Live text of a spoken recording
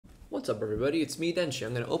What's up, everybody? It's me, Denshi.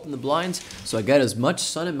 I'm going to open the blinds so I get as much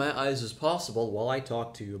sun in my eyes as possible while I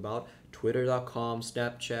talk to you about Twitter.com,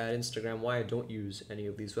 Snapchat, Instagram, why I don't use any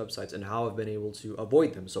of these websites, and how I've been able to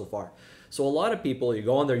avoid them so far. So a lot of people, you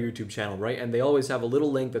go on their YouTube channel, right, and they always have a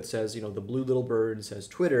little link that says, you know, the blue little bird says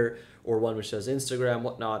Twitter, or one which says Instagram,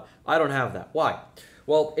 whatnot. I don't have that. Why?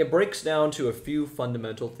 Well, it breaks down to a few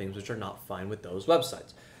fundamental things which are not fine with those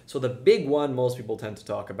websites. So the big one most people tend to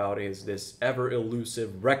talk about is this ever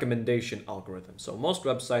elusive recommendation algorithm. So most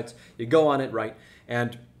websites, you go on it, right,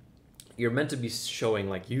 and you're meant to be showing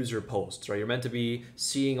like user posts, right? You're meant to be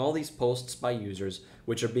seeing all these posts by users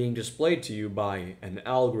which are being displayed to you by an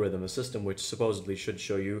algorithm, a system which supposedly should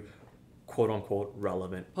show you quote unquote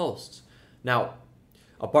relevant posts. Now,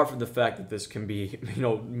 apart from the fact that this can be,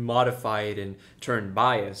 modified and turned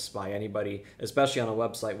biased by anybody, especially on a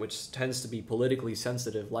website which tends to be politically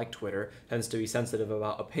sensitive like Twitter, tends to be sensitive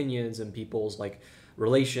about opinions and people's like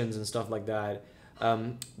relations and stuff like that,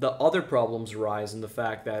 the other problems arise in the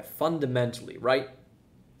fact that fundamentally, right,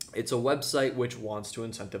 it's a website which wants to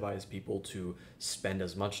incentivize people to spend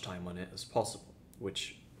as much time on it as possible,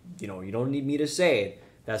 which, you don't need me to say it.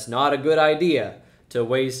 That's not a good idea to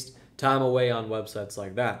waste time away on websites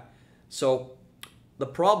like that. So the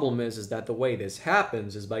problem is that the way this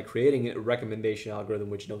happens is by creating a recommendation algorithm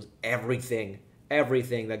which knows everything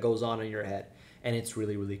that goes on in your head, and it's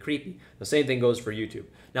really, really creepy. The same thing goes for YouTube.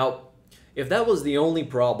 Now, if that was the only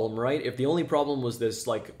problem, right? If the only problem was this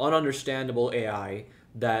like ununderstandable AI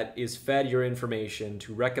that is fed your information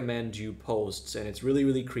to recommend you posts, and it's really,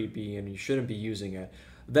 really creepy and you shouldn't be using it,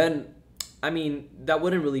 then I mean, that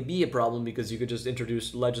wouldn't really be a problem because you could just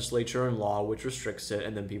introduce legislature and law which restricts it,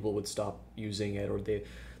 and then people would stop using it. Or they,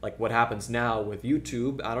 like what happens now with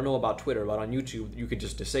YouTube, I don't know about Twitter, but on YouTube, you could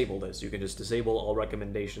just disable this. You can just disable all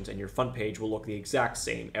recommendations and your front page will look the exact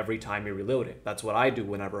same every time you reload it. That's what I do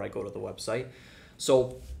whenever I go to the website.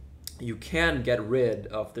 So you can get rid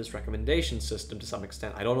of this recommendation system to some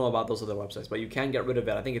extent. I don't know about those other websites, but you can get rid of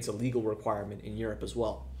it. I think it's a legal requirement in Europe as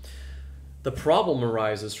well. The problem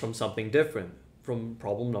arises from something different, from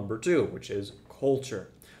problem number 2, which is culture.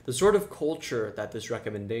 The sort of culture that this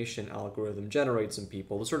recommendation algorithm generates in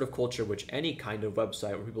people, the sort of culture which any kind of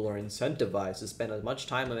website where people are incentivized to spend as much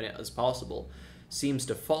time on it as possible seems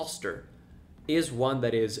to foster, is one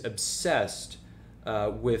that is obsessed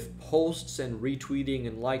with posts and retweeting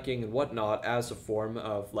and liking and whatnot as a form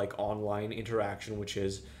of like online interaction, which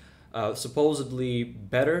is supposedly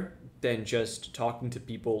better than just talking to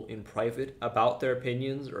people in private about their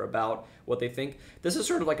opinions or about what they think. This is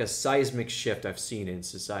sort of like a seismic shift I've seen in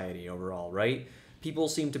society overall, right? People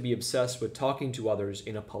seem to be obsessed with talking to others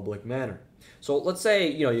in a public manner. So let's say,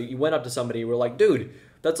 you went up to somebody, you were like, dude,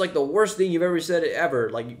 that's like the worst thing you've ever said ever,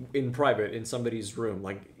 like in private, in somebody's room.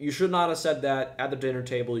 Like, you should not have said that at the dinner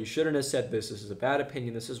table. You shouldn't have said this. This is a bad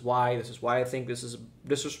opinion. This is why I think this is a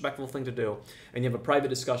disrespectful thing to do. And you have a private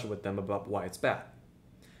discussion with them about why it's bad.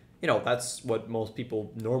 That's what most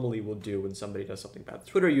people normally will do when somebody does something bad. The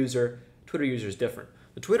Twitter user is different.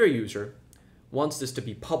 The Twitter user wants this to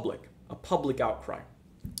be public, a public outcry.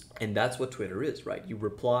 And that's what Twitter is, right? You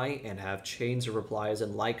reply and have chains of replies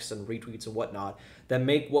and likes and retweets and whatnot that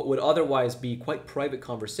make what would otherwise be quite private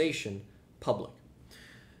conversation public.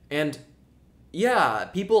 And yeah,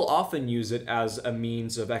 people often use it as a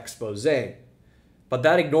means of expose. But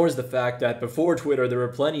that ignores the fact that before Twitter, there were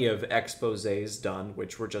plenty of exposés done,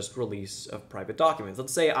 which were just release of private documents.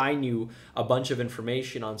 Let's say I knew a bunch of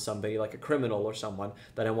information on somebody, like a criminal or someone,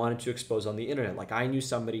 that I wanted to expose on the internet. Like I knew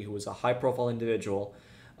somebody who was a high-profile individual,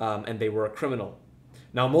 and they were a criminal.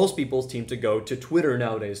 Now, most people seem to go to Twitter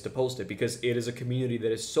nowadays to post it because it is a community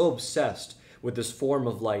that is so obsessed with this form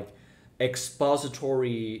of like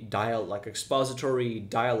expository dialogue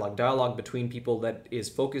between people that is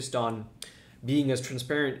focused on being as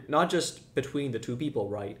transparent, not just between the two people,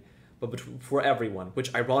 right, but for everyone,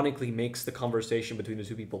 which ironically makes the conversation between the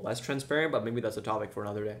two people less transparent, but maybe that's a topic for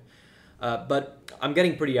another day. But I'm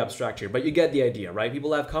getting pretty abstract here, but you get the idea, right?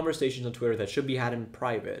 People have conversations on Twitter that should be had in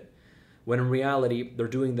private, when in reality, they're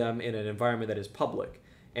doing them in an environment that is public.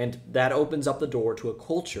 And that opens up the door to a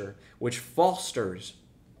culture which fosters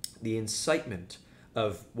the incitement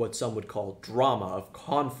of what some would call drama, of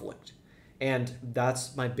conflict. And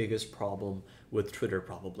that's my biggest problem with Twitter,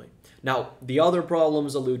 probably. Now, the other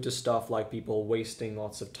problems allude to stuff like people wasting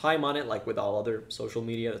lots of time on it, like with all other social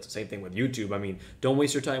media. That's the same thing with YouTube. I mean, don't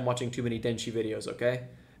waste your time watching too many DenshiVideos, okay?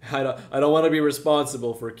 I don't want to be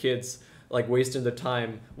responsible for kids like wasting their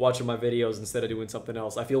time watching my videos instead of doing something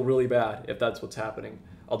else. I feel really bad if that's what's happening.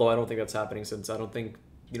 Although I don't think that's happening, since I don't think,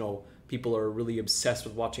 people are really obsessed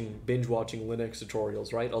with binge watching Linux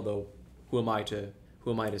tutorials, right? Although who am I to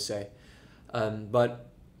who am I to say? But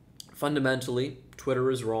fundamentally,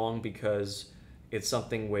 Twitter is wrong because it's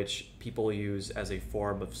something which people use as a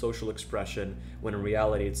form of social expression, when in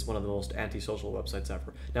reality it's one of the most antisocial websites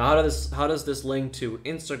ever. Now, how does this link to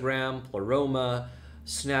Instagram, Pleroma,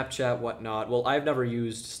 Snapchat, whatnot? Well, I've never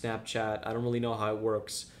used Snapchat. I don't really know how it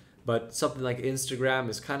works. But something like Instagram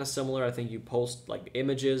is kind of similar. I think you post like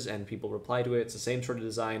images and people reply to it. It's the same sort of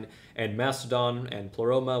design. And Mastodon and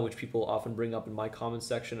Pleroma, which people often bring up in my comment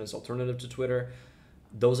section as alternative to Twitter,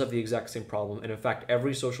 those have the exact same problem. And in fact,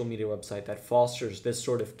 every social media website that fosters this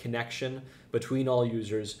sort of connection between all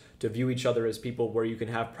users to view each other as people where you can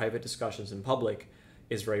have private discussions in public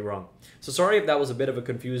is very wrong. So sorry if that was a bit of a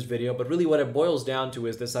confused video, but really what it boils down to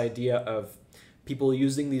is this idea of people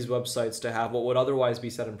using these websites to have what would otherwise be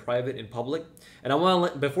said in private in public. And I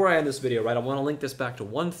want to, before I end this video, right, I want to link this back to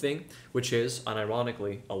one thing, which is,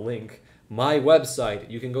 unironically, a link. My website,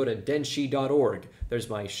 you can go to denshi.org. There's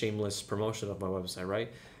my shameless promotion of my website,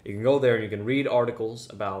 right? You can go there and you can read articles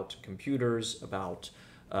about computers, about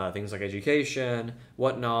things like education,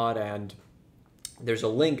 whatnot, and there's a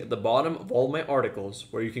link at the bottom of all my articles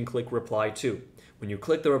where you can click reply to. When you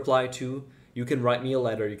click the reply to, you can write me a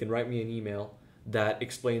letter, you can write me an email that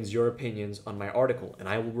explains your opinions on my article, and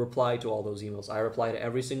I will reply to all those emails. I reply to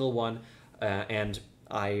every single one, and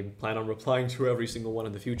I plan on replying to every single one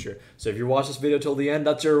in the future. So if you watch this video till the end,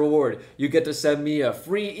 that's your reward. You get to send me a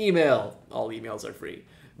free email. All emails are free.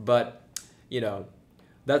 But, you know,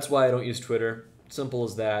 that's why I don't use Twitter. Simple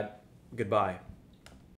as that. Goodbye.